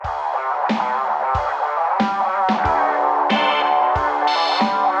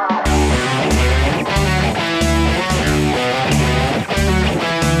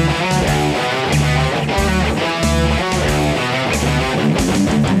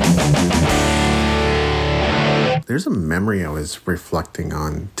There's a memory I was reflecting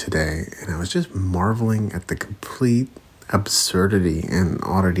on today, and I was just marveling at the complete absurdity and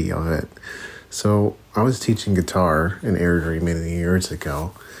oddity of it. So I was teaching guitar in Airdrie many years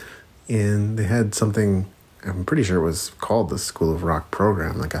ago, and they had something, I'm pretty sure it was called the School of Rock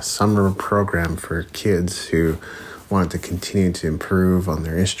program, like a summer program for kids who wanted to continue to improve on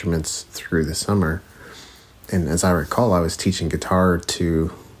their instruments through the summer. And as I recall, I was teaching guitar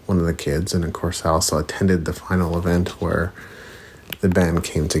to one of the kids, and of course I also attended the final event where the band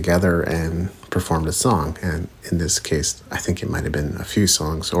came together and performed a song. And in this case, I think it might have been a few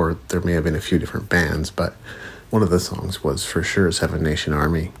songs, or there may have been a few different bands, but one of the songs was for sure Seven Nation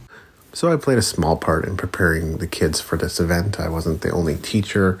Army. So I played a small part in preparing the kids for this event. I wasn't the only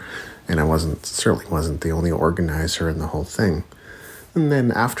teacher, and I certainly wasn't the only organizer in the whole thing. And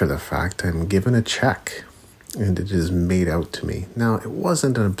then after the fact, I'm given a check, and it is made out to me. Now, it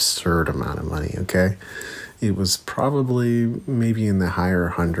wasn't an absurd amount of money, okay? It was probably maybe in the higher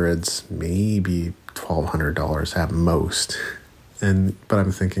hundreds, maybe $1,200 at most. But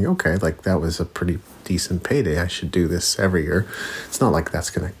I'm thinking, okay, like that was a pretty decent payday. I should do this every year. It's not like that's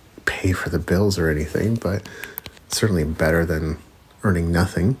going to pay for the bills or anything, but certainly better than earning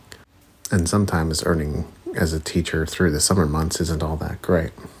nothing. And sometimes earning as a teacher through the summer months isn't all that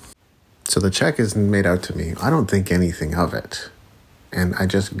great. So the check is made out to me. I don't think anything of it. And I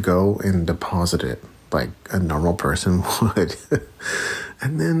just go and deposit it like a normal person would.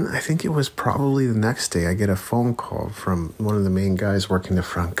 And then I think it was probably the next day I get a phone call from one of the main guys working the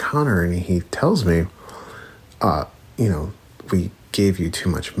front counter, and he tells me, we gave you too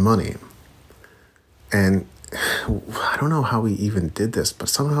much money. And I don't know how he even did this, but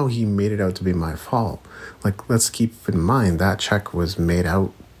somehow he made it out to be my fault. Like, let's keep in mind that check was made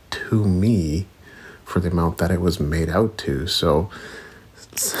out to me for the amount that it was made out to. So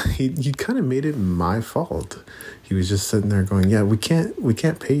he kind of made it my fault. He was just sitting there going, yeah, we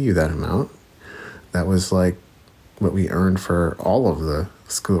can't pay you that amount. That was like what we earned for all of the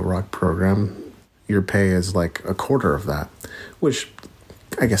School of Rock program. Your pay is like a quarter of that, which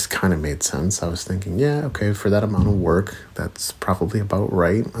I guess kind of made sense. I was thinking, yeah, okay, for that amount of work, that's probably about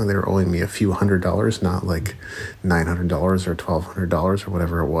right. They were owing me a few $100s, not like $900 or $1,200 or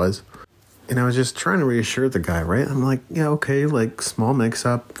whatever it was. And I was just trying to reassure the guy, right? I'm like, yeah, okay, like small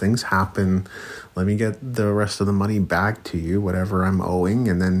mix-up, things happen. Let me get the rest of the money back to you, whatever I'm owing,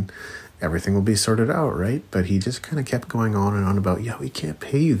 and then everything will be sorted out, right? But he just kind of kept going on and on about, yeah, we can't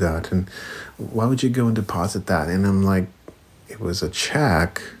pay you that. And why would you go and deposit that? And I'm like, it was a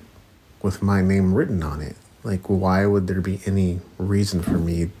check with my name written on it. Like, why would there be any reason for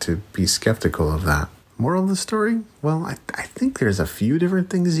me to be skeptical of that? Moral of the story? Well, I think there's a few different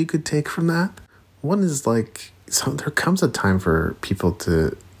things you could take from that. One is like, so there comes a time for people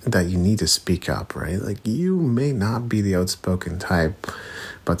that you need to speak up, right? Like, you may not be the outspoken type,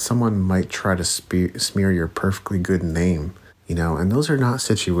 but someone might try to smear your perfectly good name, and those are not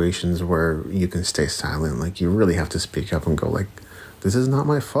situations where you can stay silent. Like, you really have to speak up and go like, this is not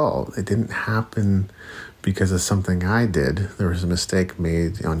my fault. It didn't happen because of something I did. There was a mistake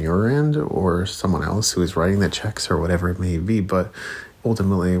made on your end or someone else who was writing the checks or whatever it may be, but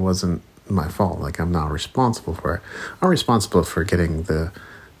ultimately it wasn't my fault. Like, I'm not responsible for it. I'm responsible for getting the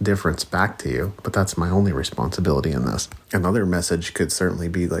difference back to you, but that's my only responsibility in this. Another message could certainly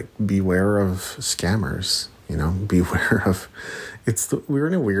be like, beware of scammers, beware of, we're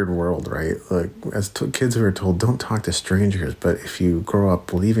in a weird world, right? Like, as kids we were told, don't talk to strangers, but if you grow up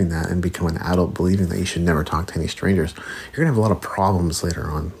believing that and become an adult believing that you should never talk to any strangers, you're gonna have a lot of problems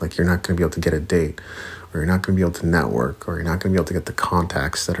later on. Like, you're not gonna be able to get a date, or you're not going to be able to network, or you're not going to be able to get the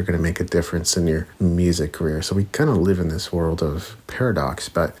contacts that are going to make a difference in your music career. So we kind of live in this world of paradox.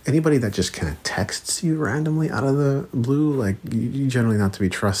 But anybody that just kind of texts you randomly out of the blue, like, you generally not to be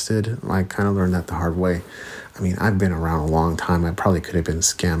trusted. I kind of learned that the hard way. I mean, I've been around a long time. I probably could have been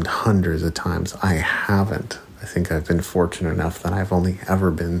scammed hundreds of times. I haven't. I think I've been fortunate enough that I've only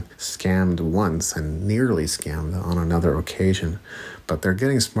ever been scammed once, and nearly scammed on another occasion. But they're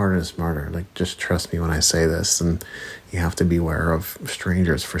getting smarter and smarter. Like, just trust me when I say this, and you have to beware of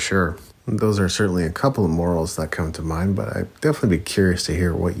strangers for sure. Those are certainly a couple of morals that come to mind, but I'd definitely be curious to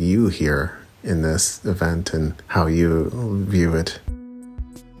hear what you hear in this event and how you view it.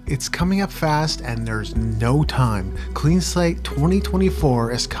 It's coming up fast and there's no time. Clean Slate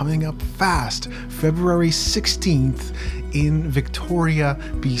 2024 is coming up fast, February 16th in Victoria,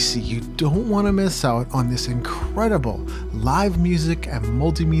 BC. You don't want to miss out on this incredible live music and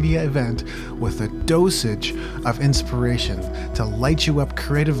multimedia event with a dosage of inspiration to light you up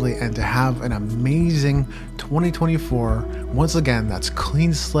creatively and to have an amazing 2024. Once again, that's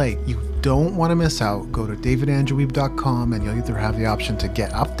Clean Slate. You don't want to miss out, go to davidandrewweeb.com and you'll either have the option to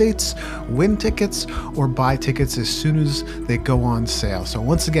get updates, win tickets, or buy tickets as soon as they go on sale. So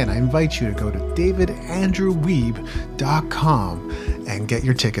once again, I invite you to go to davidandrewweeb.com and get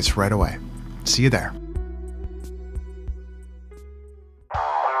your tickets right away. See you there.